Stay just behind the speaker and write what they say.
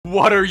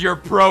What are your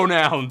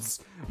pronouns?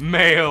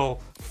 Male,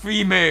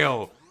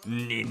 female,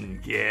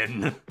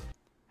 ningen.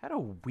 Had a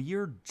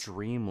weird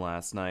dream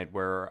last night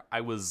where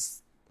I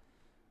was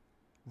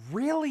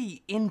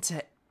really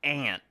into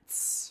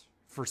ants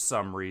for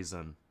some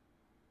reason.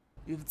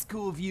 If it's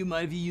cool if you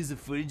might use the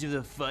footage of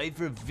the fight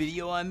for a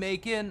video I'm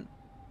making.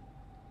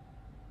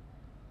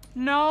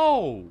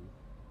 No!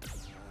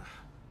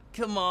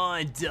 Come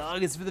on,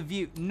 dog, it's for the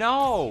view.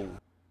 No!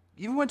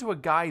 Even went to a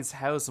guy's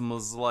house and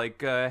was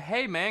like,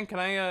 hey man, can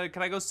I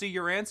go see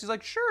your ants? He's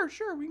like, sure,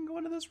 we can go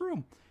into this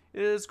room.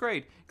 It is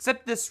great.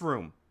 Except this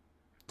room.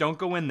 Don't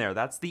go in there,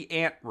 that's the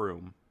ant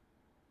room.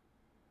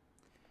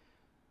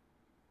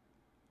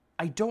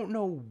 I don't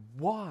know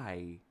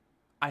why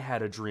I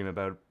had a dream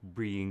about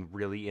being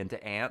really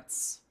into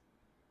ants.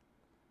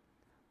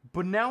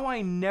 But now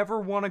I never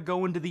want to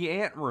go into the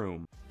ant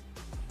room.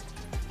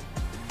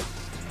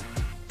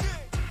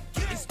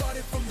 It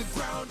started from the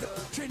ground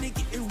up, trying to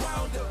get it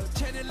round up,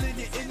 channeling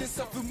it in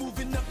itself and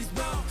moving up these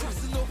mountains,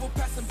 crossing over,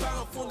 passing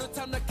bound, for no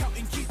time to count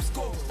and keep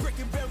score,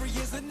 breaking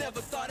barriers I never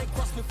thought I'd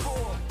cross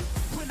before.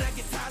 When I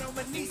get tired on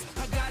my knees,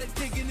 I got it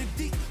digging in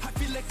deep. I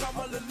feel like I'm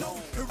all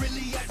alone. It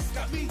really has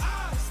got me.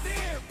 I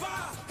stand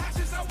by.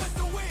 Actions I went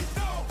the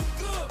window.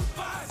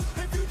 Goodbyes.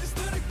 Have you just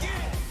stood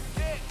again?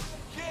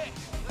 Yeah,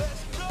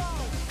 let's go.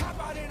 How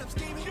about it? I'm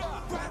scheming.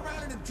 Ride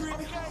around and I'm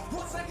dreaming.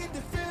 Once I get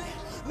the feeling,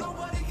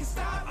 nobody can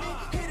stop me.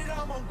 Hit it,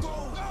 I'm on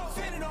goal.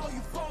 Fending all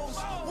you foes.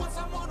 Once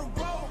I'm on a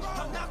roll,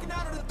 I'm knocking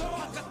out of the door.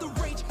 I got the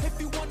range.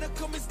 If you wanna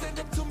come and stand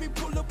up to me,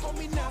 pull up on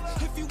me now.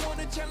 If you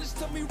wanna challenge,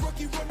 tell me,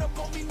 rookie, run up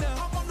on me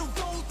now. I'm on the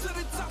road to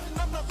the top and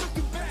I'm not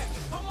looking back.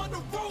 I'm on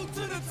the road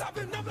to the top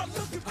and I'm not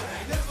looking back. I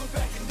ain't never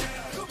backing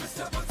down. Come and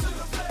step up to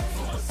the plate.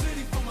 For my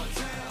city, for my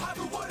town. I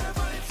do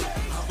whatever it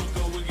takes. I'ma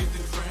go and get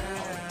the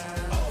crown.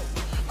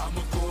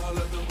 I'ma go all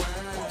of the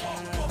round. I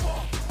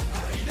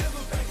ain't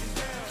never backing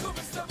down. Come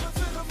and step up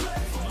to the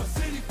plate. For my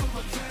city, for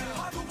my town.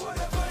 I do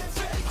whatever it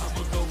takes.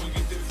 I'ma go and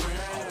get the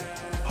crown.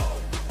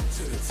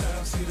 To the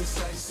top, see the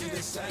sights, see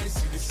the sights,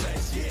 see the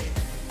sights, yeah.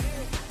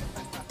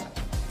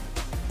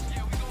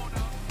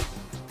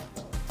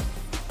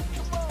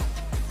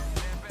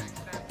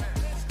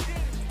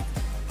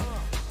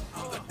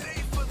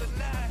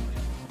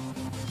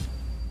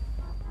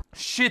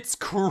 Shit's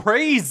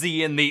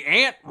crazy in the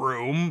ant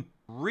room.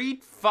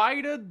 Read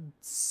Fida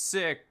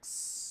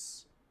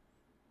 6.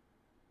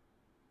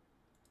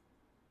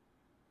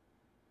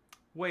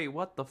 Wait,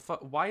 what the fuck?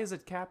 Why is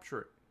it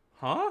captured?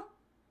 Huh?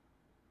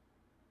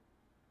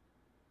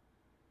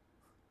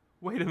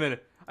 Wait a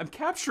minute. I'm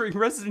capturing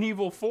Resident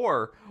Evil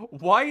 4.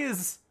 Why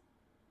is...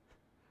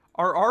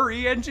 Are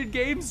RE Engine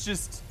games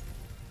just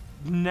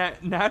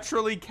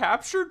naturally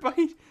captured by...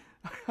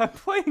 I'm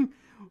playing...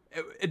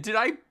 Did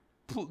I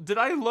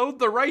load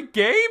the right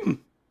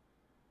game?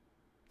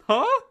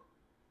 Huh?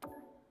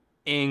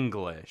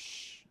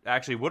 English.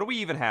 Actually, what do we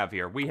even have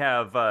here? We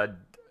have,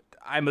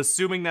 I'm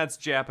assuming that's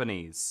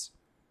Japanese.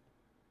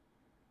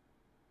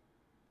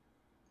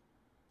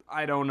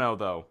 I don't know,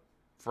 though.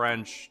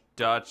 French,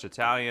 Dutch,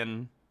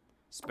 Italian,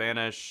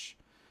 Spanish.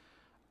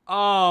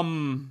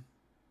 Not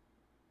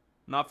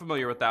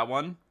familiar with that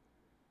one.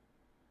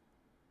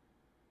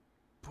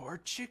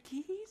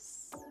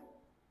 Portuguese?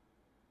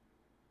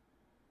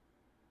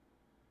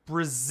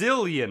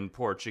 Brazilian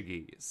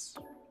Portuguese.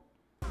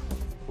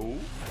 Ooh.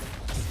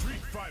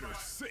 Street Fighter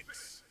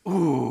 6.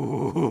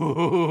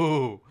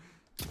 Ooh.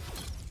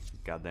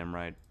 Goddamn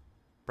right.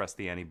 Press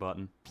the any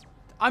button.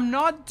 I'm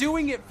not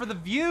doing it for the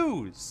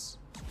views.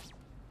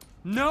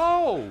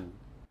 No.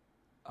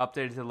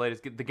 Updated to the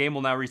latest. The game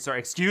will now restart.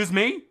 Excuse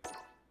me?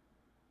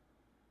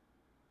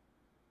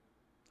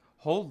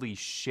 Holy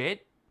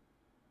shit.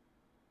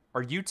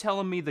 Are you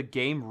telling me the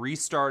game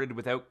restarted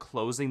without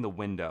closing the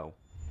window?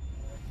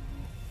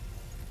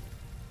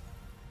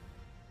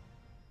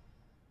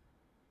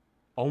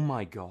 Oh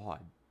my god.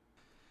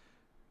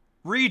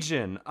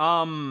 Region,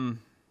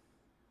 I'm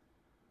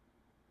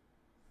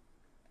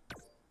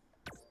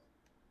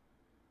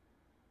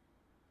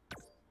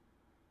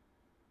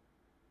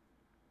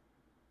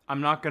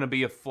not gonna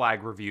be a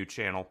flag review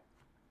channel.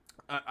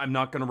 I'm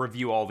not gonna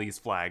review all these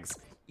flags.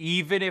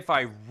 Even if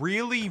I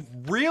really,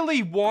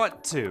 really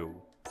want to.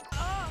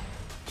 I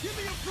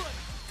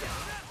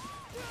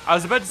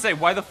was about to say,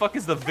 why the fuck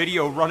is the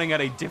video running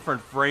at a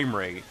different frame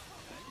rate?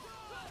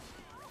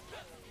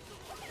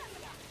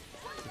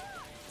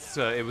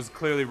 It was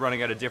clearly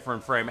running at a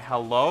different frame.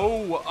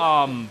 Hello? To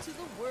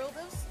the world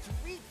of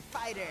Street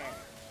Fighter.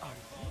 Are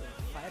you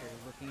a fighter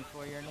looking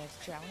for your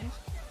next challenge?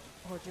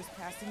 Or just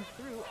passing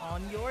through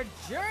on your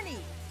journey?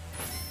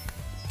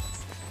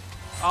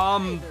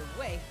 Either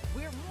way,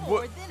 we're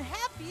more than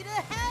happy to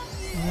have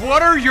you.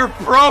 What are your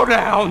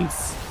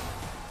pronouns?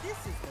 This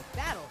is the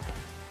battle.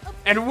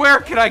 And where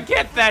can I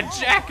get that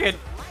jacket?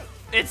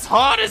 It's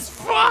hot as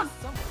fuck!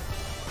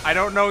 I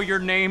don't know your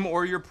name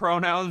or your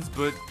pronouns,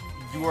 but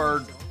you are...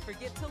 Don't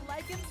forget to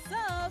like and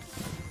sub.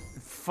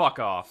 Fuck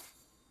off.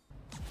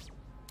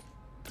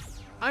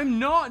 I'm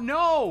not,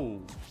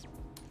 no!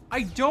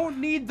 I don't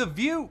need the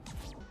view.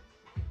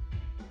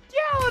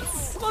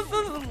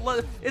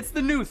 Yeah, it's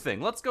the new thing.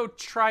 Let's go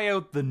try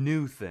out the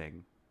new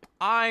thing.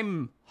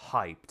 I'm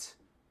hyped.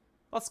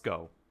 Let's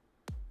go.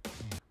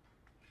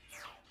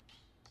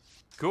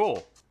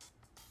 Cool.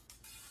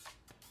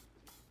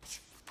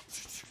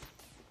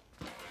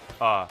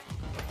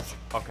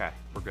 Okay,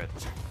 we're good.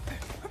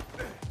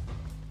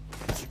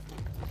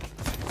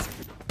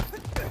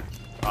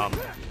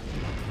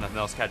 Nothing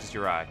else catches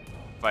your eye.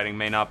 Fighting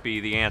may not be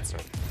the answer.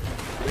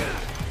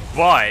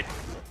 But,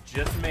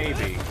 just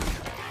maybe,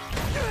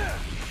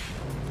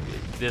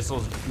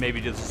 this'll maybe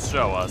just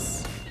show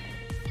us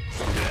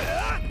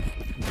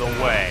the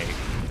way.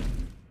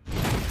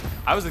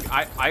 I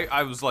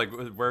was like,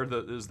 where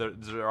is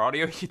there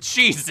audio?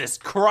 Jesus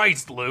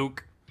Christ,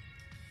 Luke!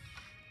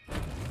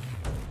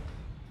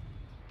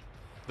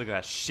 Look at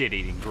that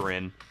shit-eating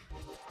grin.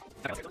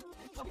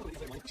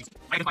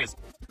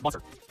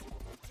 Monster.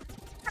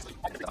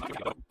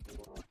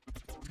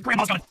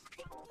 Grandma's coming.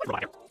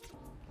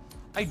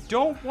 I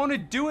don't want to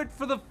do it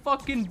for the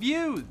fucking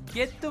views.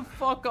 Get the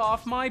fuck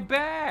off my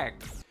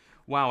back.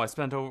 Wow, I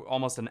spent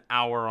almost an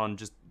hour on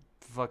just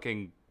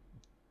fucking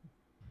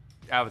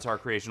avatar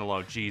creation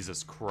alone.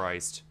 Jesus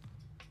Christ.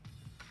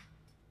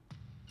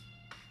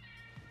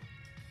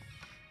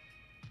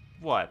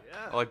 What?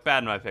 Yeah, I look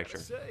bad in my picture.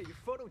 Say, you're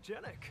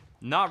photogenic.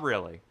 Not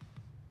really.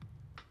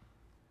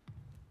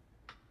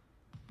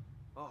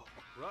 Oh,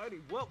 righty.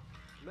 Well,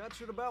 that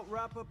should about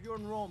wrap up your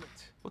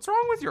enrollment. What's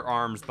wrong with your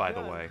arms, by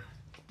the Yeah, way?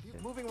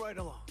 Keep moving right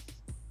along.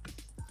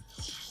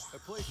 I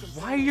placed some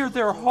Why are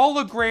there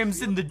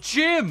holograms in the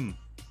gym?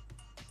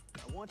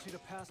 I want you to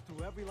pass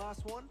through every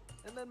last one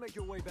and then make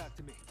your way back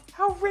to me.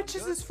 How rich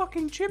is this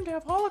fucking gym to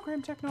have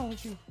hologram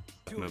technology?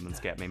 Do Movements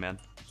that. get me, man.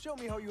 Show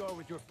me how you are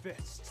with your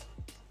fists.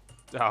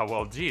 Oh,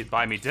 well, geez,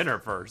 buy me dinner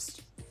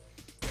first.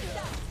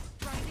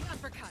 Rising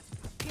uppercut.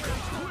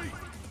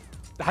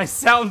 I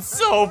sound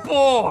so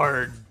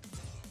bored.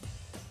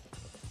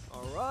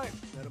 All right,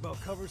 that about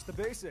covers the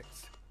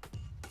basics.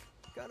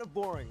 Kind of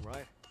boring,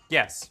 right?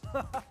 Yes.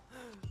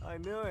 I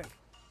knew it.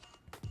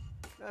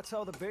 That's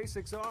how the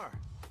basics are.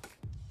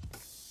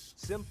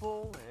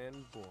 Simple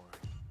and boring.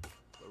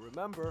 But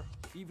remember,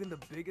 even the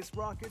biggest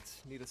rockets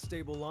need a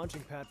stable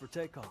launching pad for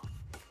takeoff,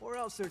 or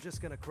else they're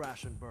just gonna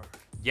crash and burn.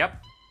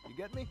 Yep. You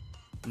get me?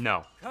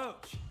 No.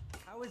 Coach,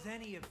 how is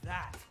any of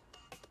that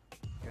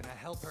gonna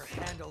help her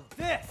handle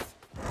this?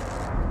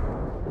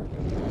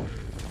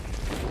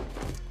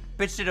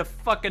 Bitch did a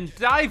fucking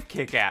dive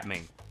kick at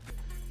me.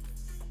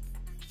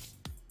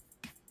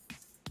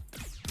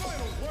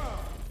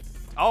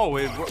 Oh,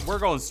 we're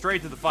going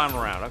straight to the final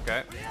round.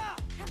 Okay.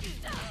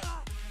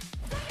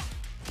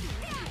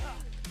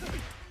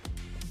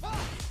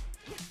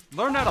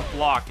 Learn how to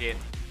block it.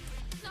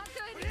 Not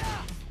good.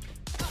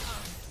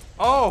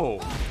 Oh.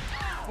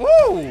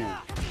 Woo. Here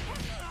I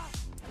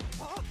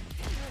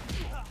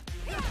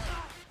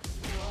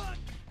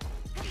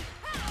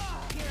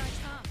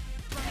come.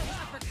 Rising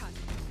uppercut.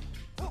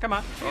 Come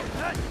on.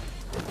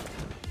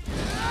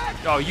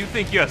 Oh, you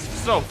think you're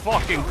so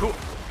fucking cool.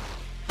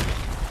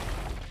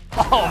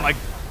 Oh my.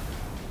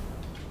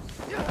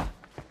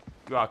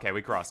 Okay,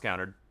 we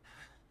cross-countered.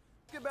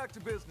 Get back to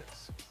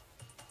business.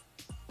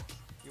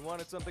 You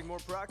wanted something more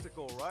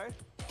practical, right?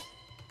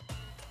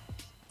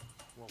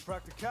 Well,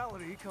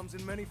 practicality comes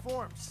in many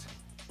forms.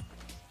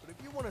 But if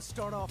you want to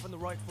start off on the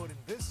right foot in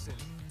this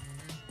city,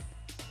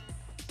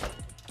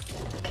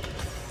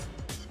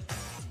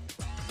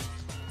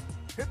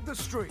 hit the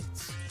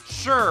streets.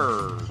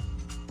 Sure.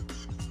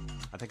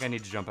 I think I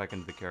need to jump back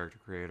into the character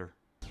creator.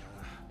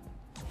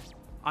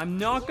 I'm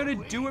not gonna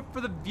do it for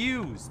the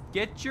views.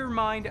 Get your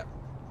mind.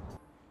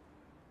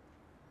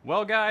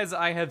 Well, guys,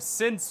 I have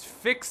since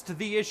fixed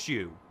the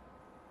issue.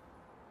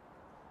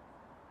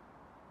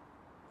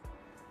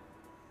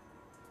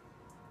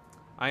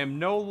 I am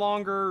no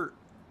longer.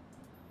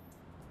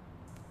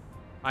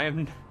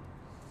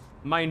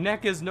 My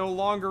neck is no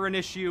longer an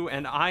issue,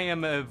 and I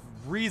am of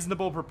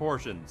reasonable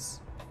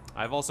proportions.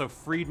 I've also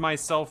freed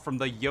myself from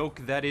the yoke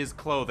that is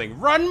clothing.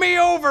 Run me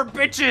over,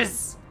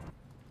 bitches!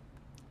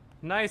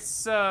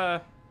 Nice,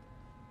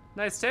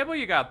 nice table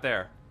you got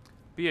there.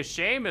 Be a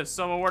shame if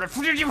someone were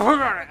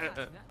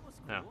to.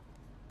 No.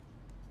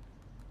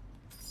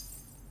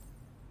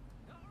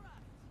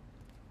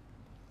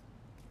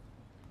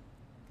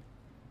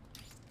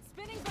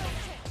 Spinning boat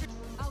kick.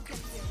 I'll get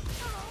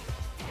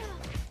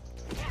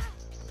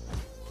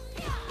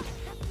you.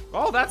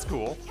 Oh, that's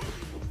cool.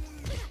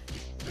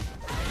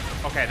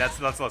 Okay,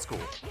 that's less cool.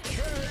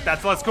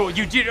 That's less cool.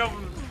 You did.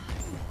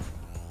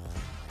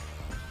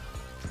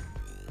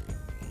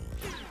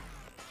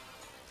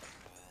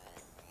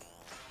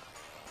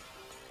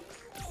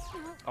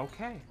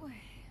 Okay.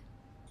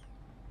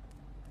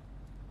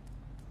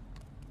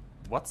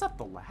 What's up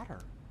the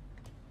ladder?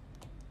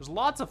 There's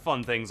lots of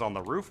fun things on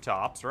the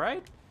rooftops,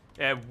 right?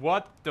 And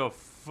what the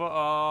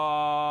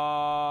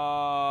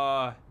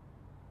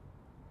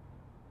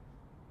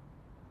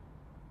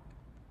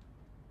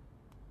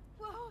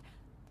Whoa.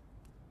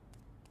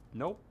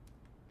 Nope.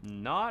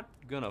 Not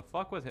gonna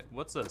fuck with it.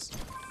 What's this?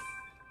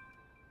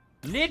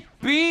 Knit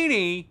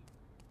beanie?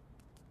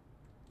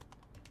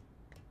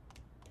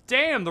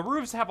 Damn, the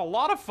roofs have a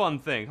lot of fun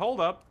things. Hold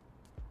up.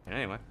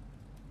 Anyway.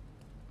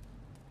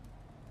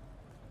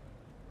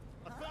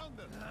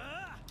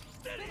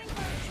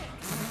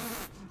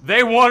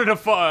 They wanted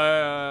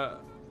a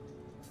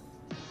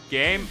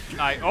game.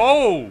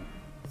 Oh!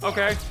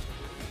 Okay.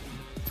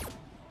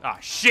 Ah,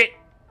 shit.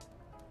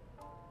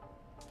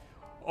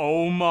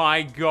 Oh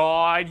my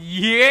god,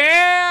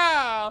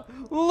 yeah!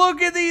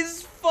 Look at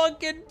these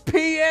fucking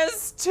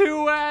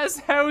PS2-ass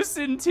house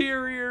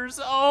interiors.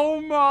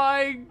 Oh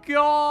my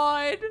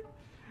god.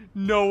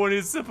 No one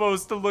is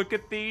supposed to look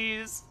at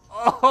these.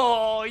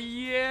 Oh,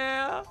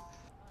 yeah.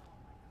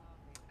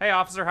 Hey,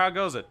 officer, how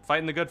goes it?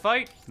 Fighting the good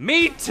fight?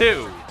 Me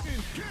too!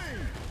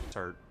 It's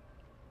hurt.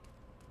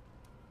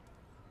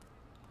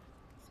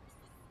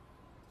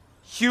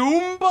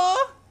 Humba?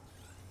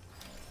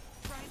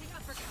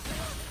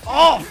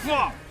 Oh,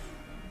 fuck!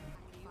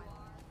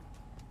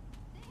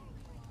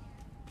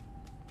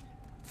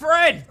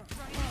 Fred!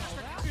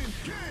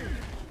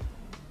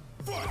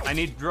 I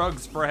need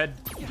drugs, Fred.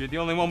 You're the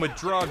only one with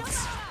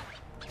drugs.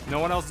 No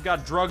one else has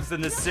got drugs in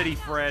this city,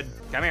 Fred.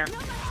 Come here.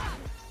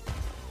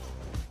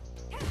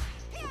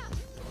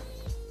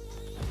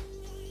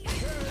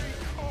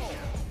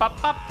 Pop,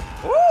 pop.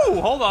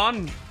 Ooh, hold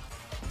on.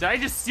 Did I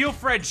just steal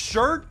Fred's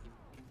shirt?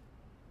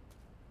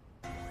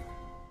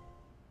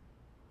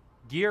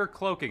 Gear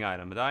cloaking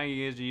item. Did I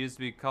used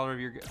to be color of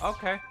your gear?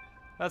 Okay,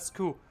 that's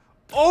cool.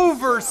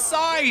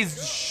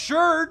 Oversized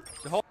shirt.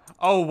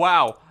 Oh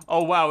wow.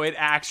 Oh wow. It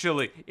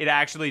actually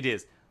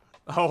did.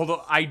 Hold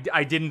on.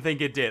 I didn't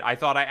think it did. I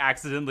thought I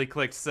accidentally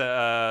clicked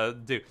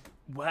dude.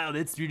 Wow,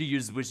 that 3D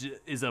yours which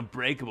is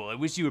unbreakable. I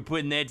wish you were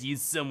putting that to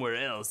use somewhere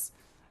else.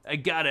 I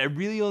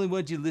really only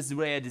want you to listen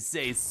to what I had to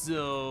say,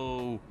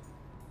 so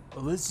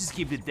well, let's just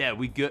keep it that.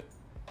 We good.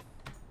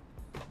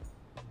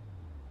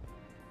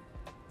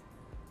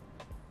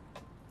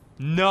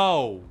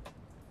 No.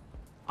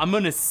 I'm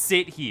gonna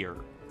sit here.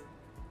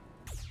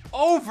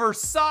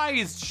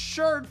 Oversized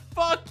shirt,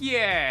 fuck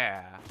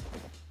yeah.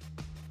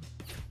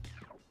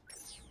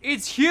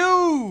 It's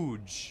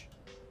huge.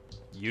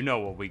 You know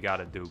what we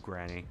gotta do,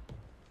 Granny.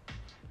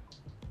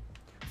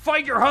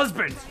 Fight your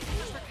husband.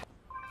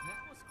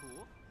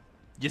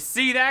 You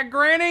see that,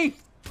 Granny?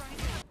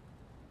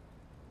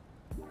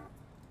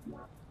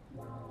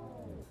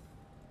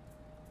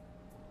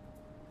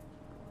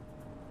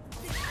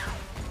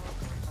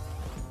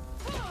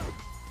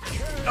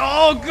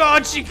 Oh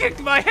god, she kicked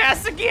my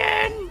ass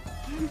again!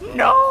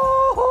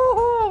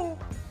 No!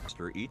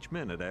 Each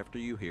minute after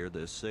you hear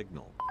this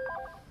signal.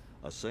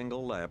 A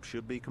single lap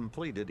should be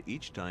completed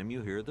each time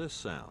you hear this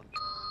sound.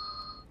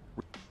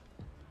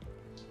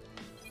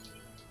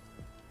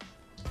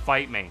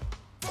 Fight me.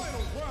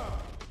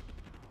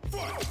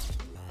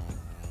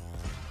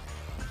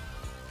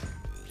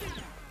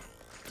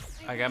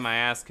 I got my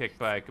ass kicked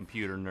by a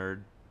computer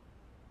nerd.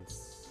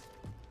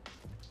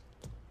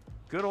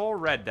 Good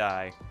old red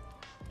die.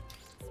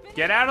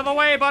 Get out of the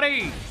way,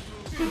 buddy!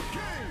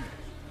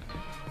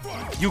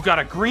 You got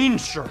a green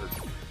shirt.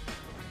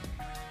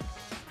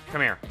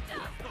 Come here.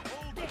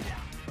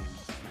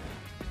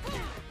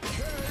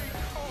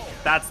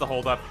 That's the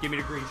holdup. Give me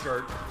the green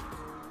shirt.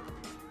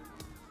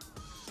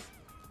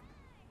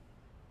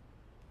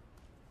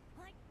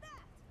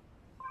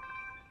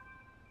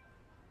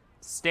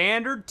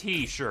 Standard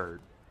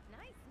t-shirt.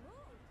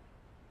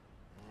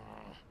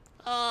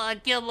 Oh,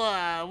 come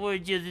on, we're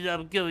just an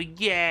upcoming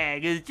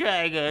gang. It's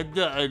trying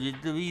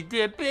to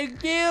be a big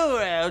deal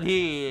around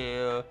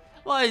here.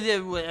 Why is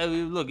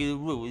everyone looking to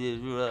ruin this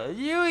for us?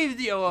 You even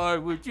so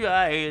hard we're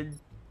trying.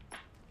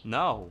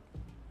 No.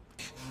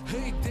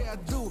 Hey, dare I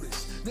do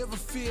this? Never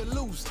feel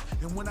loose.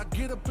 And when I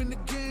get up in the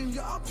game,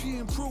 y'all be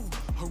improved.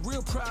 A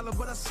real problem,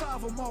 but I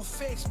solve them all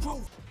facts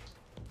proof.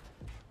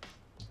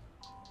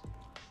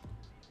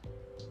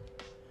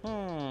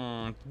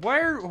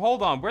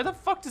 Hold on, where the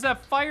fuck does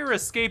that fire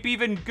escape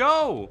even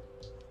go?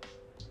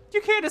 You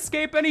can't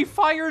escape any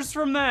fires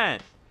from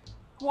that.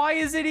 Why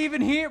is it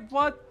even here?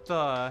 What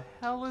the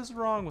hell is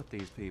wrong with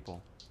these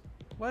people?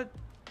 What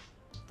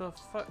the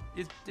fuck?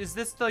 Is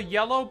this the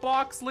yellow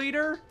box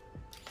leader?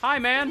 Hi,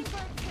 man.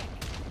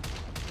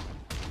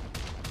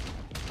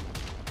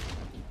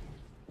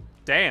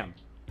 Damn.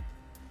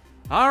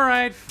 All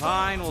right,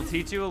 fine, we'll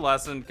teach you a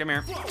lesson. Come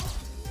here.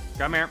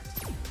 Come here.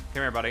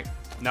 Come here, buddy.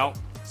 No,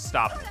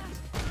 stop.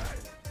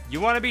 You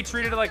want to be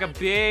treated like a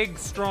big,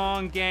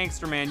 strong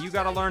gangster, man. You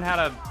got to learn how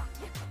to...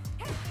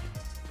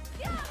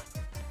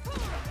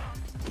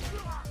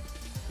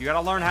 You got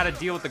to learn how to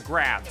deal with the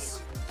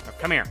grabs. Now,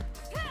 come here.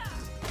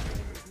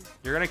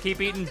 You're going to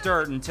keep eating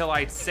dirt until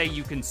I say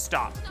you can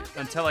stop.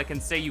 Until I can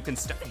say you can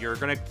stop. You're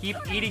going to keep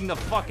eating the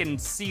fucking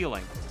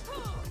ceiling.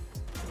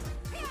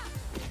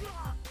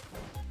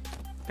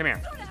 Come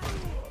here.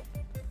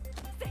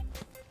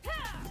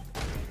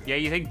 Yeah,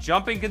 you think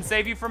jumping can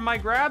save you from my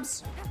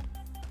grabs?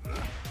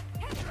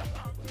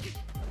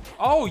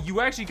 Oh, you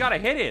actually got a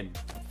hit in.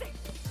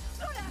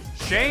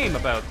 Shame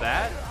about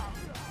that.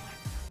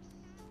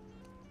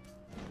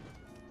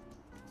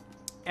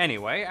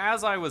 Anyway,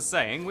 as I was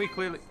saying, we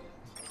clearly...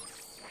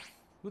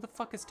 Who the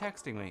fuck is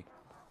texting me?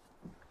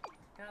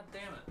 God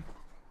damn it.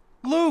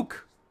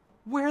 Luke!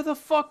 Where the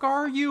fuck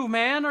are you,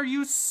 man? Are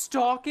you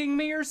stalking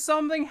me or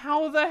something?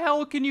 How the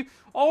hell can you...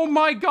 Oh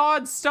my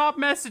god, stop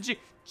messaging.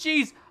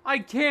 Jeez, I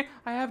can't...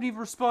 I haven't even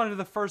responded to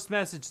the first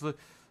message.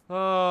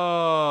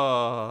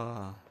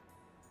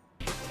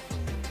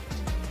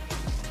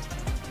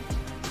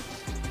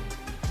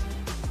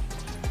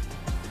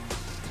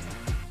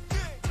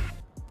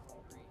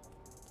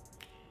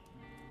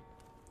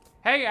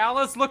 Hey,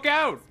 Alice, look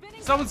out!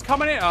 Someone's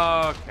coming in.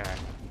 Okay.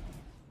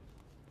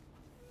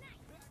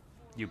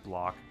 You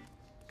block.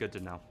 Good to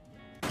know.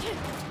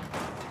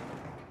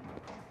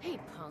 Hey,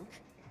 punk.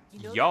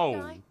 You know Yo.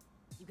 that guy?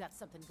 You got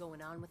something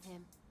going on with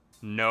him?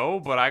 No,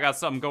 but I got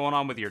something going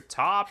on with your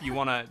top. You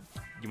wanna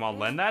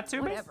lend that to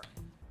me? Whatever.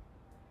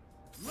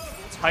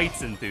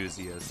 Tights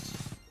enthusiast.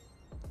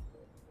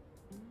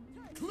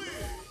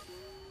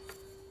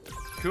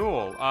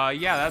 Cool.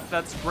 Yeah,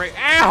 that's great.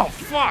 Ow!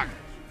 Fuck!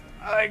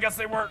 I guess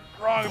they weren't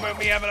wrong about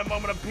me having a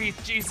moment of peace.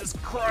 Jesus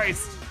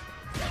Christ!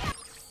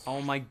 Oh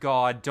my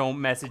god,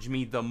 don't message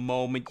me the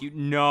moment you...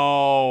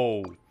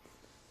 No!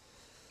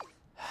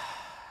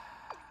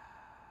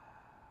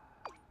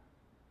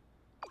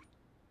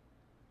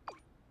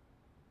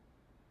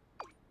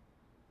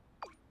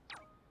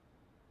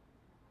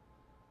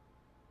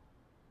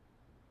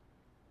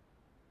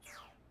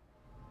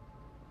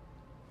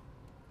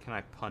 Can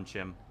I punch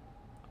him?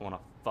 I wanna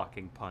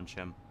fucking punch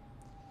him.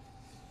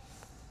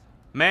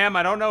 Ma'am,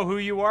 I don't know who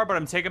you are, but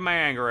I'm taking my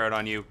anger out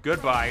on you.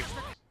 Goodbye.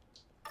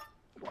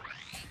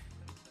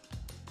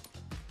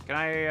 Can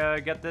I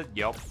get this?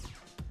 Yep.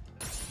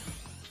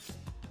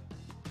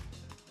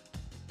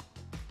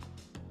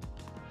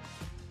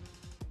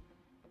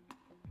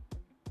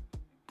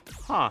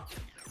 Huh.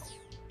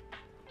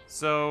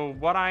 So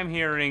what I'm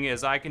hearing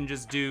is I can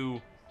just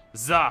do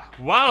Za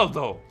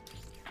Waldo.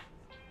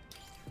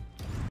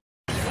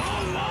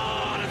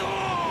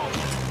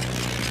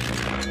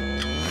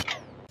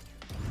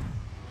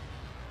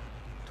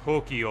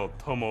 Tokyo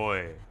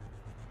Tomoe.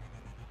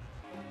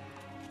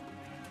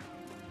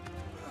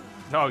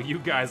 Oh, you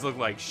guys look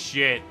like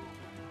shit.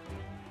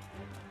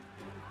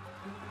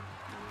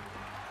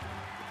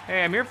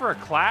 Hey, I'm here for a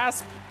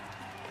clasp.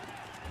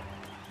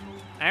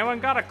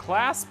 Anyone got a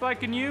clasp I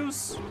can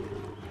use?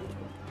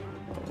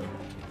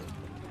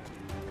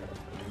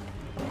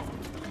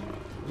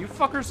 You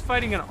fuckers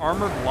fighting an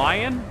armored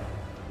lion?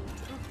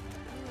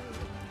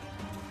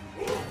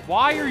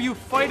 Why are you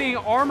fighting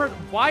armored?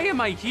 Why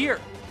am I here?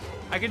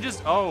 I can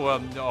just,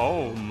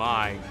 oh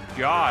my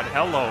god.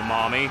 Hello,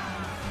 mommy.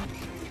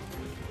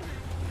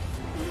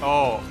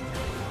 Oh.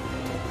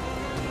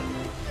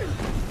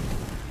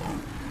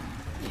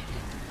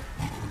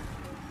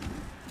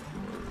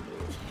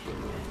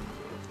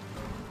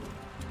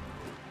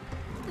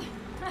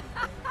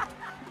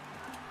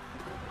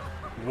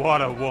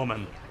 What a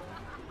woman.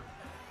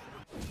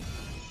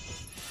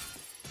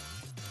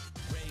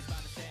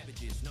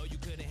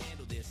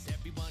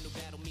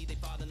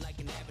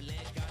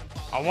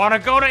 I want to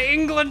go to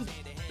England.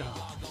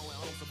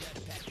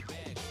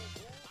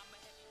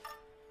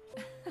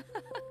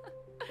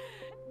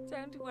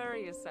 Don't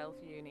worry yourself,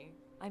 Uni.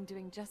 I'm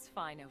doing just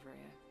fine over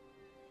here.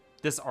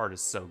 This art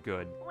is so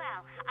good.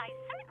 Well, I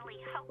certainly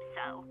hope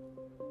so.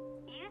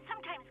 You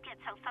sometimes get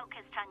so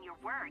focused on your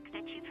work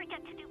that you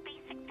forget to do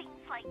basic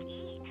things like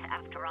eat,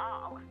 after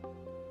all.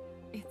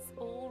 It's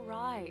all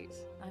right.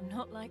 I'm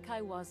not like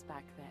I was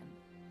back then.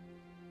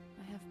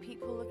 I have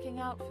people looking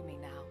out for me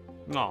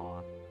now.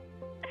 Aw.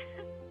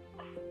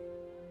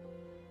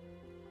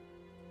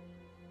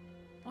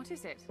 What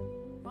is it?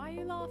 Why are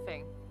you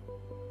laughing?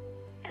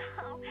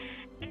 Oh,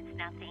 it's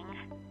nothing.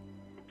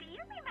 Do you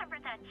remember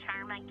that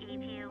charm I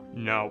gave you?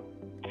 No.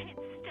 It's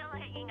still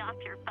hanging off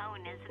your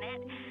phone, isn't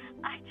it?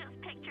 I just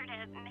pictured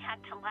it and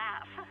had to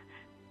laugh.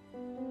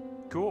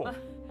 Cool.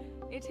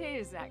 It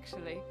is,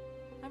 actually.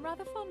 I'm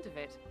rather fond of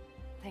it.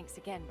 Thanks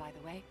again, by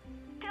the way.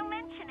 Don't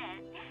mention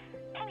it.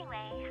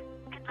 Anyway,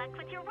 good luck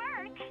with your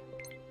work.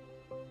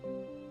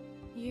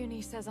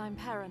 Uni says I'm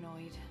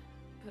paranoid,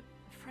 but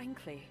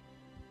frankly,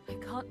 I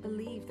can't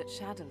believe that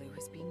Shadaloo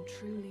has been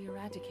truly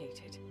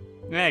eradicated.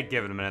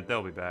 Give it a minute,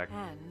 they'll be back.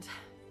 And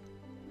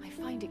I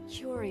find it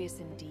curious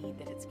indeed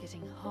that it's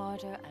getting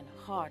harder and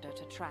harder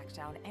to track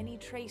down any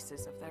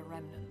traces of their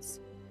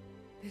remnants.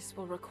 This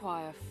will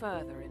require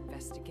further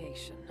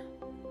investigation.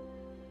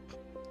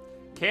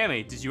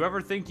 Cammy, did you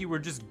ever think you were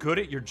just good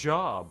at your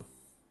job?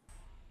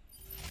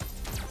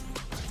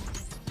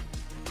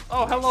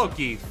 Oh, hello,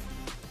 Keith.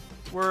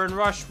 We're in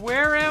Rush.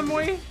 Where am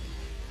we?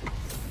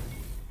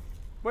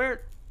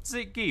 Where?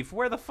 Geef,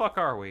 where the fuck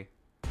are we?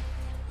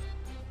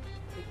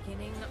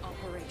 Beginning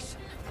operation.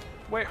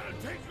 Where? I'll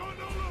take on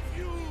all of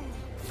you.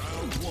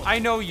 Round one. I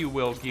know you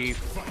will, Geef.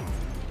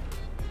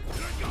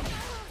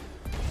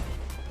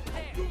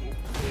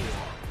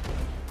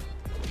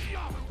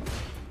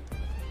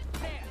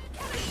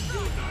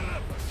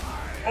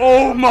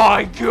 Oh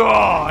my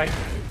god!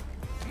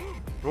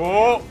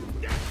 Oh!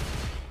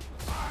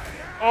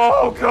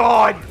 Oh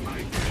god!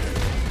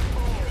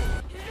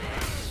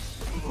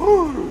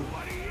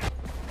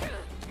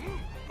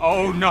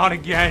 Oh, not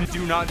again.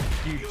 Do not.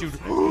 Dude.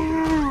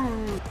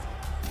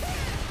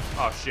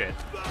 Oh, shit.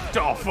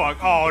 Oh, fuck.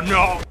 Oh,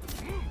 no.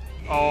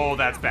 Oh,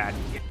 that's bad.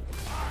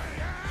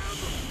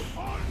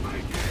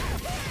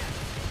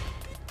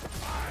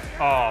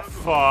 Oh,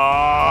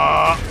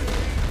 fuck.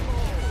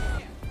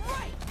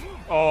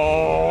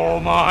 Oh,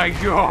 my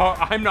God.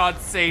 I'm not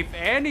safe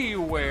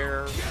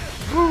anywhere.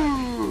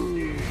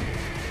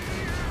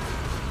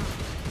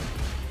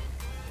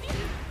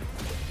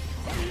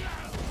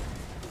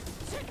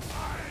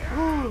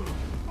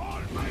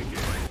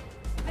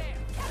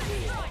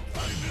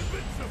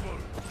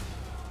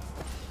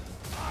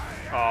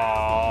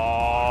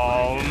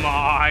 Oh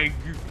my.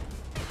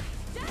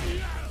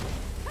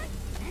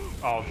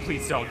 Oh,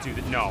 please don't do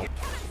that. No.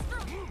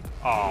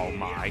 Oh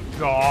my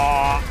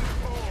God.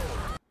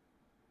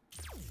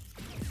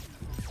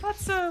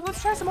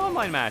 Let's try some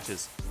online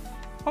matches.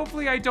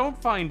 Hopefully I don't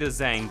find a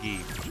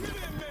Zangief.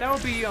 That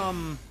would be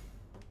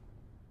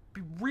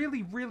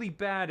really, really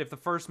bad if the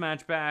first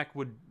match back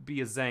would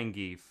be a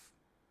Zangief.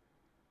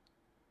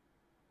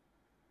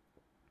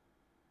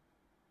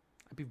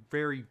 I'd be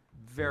very,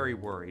 very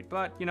worried.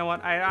 But you know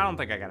what? I don't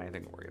think I got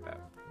anything to worry about.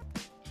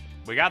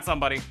 We got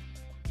somebody.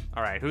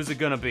 All right, who's it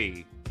gonna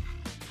be?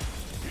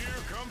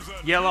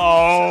 Yellow.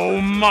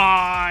 Oh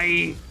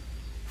my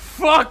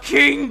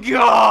fucking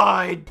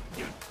God!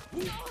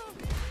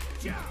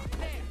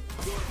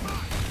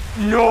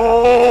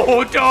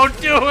 No,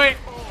 don't do it!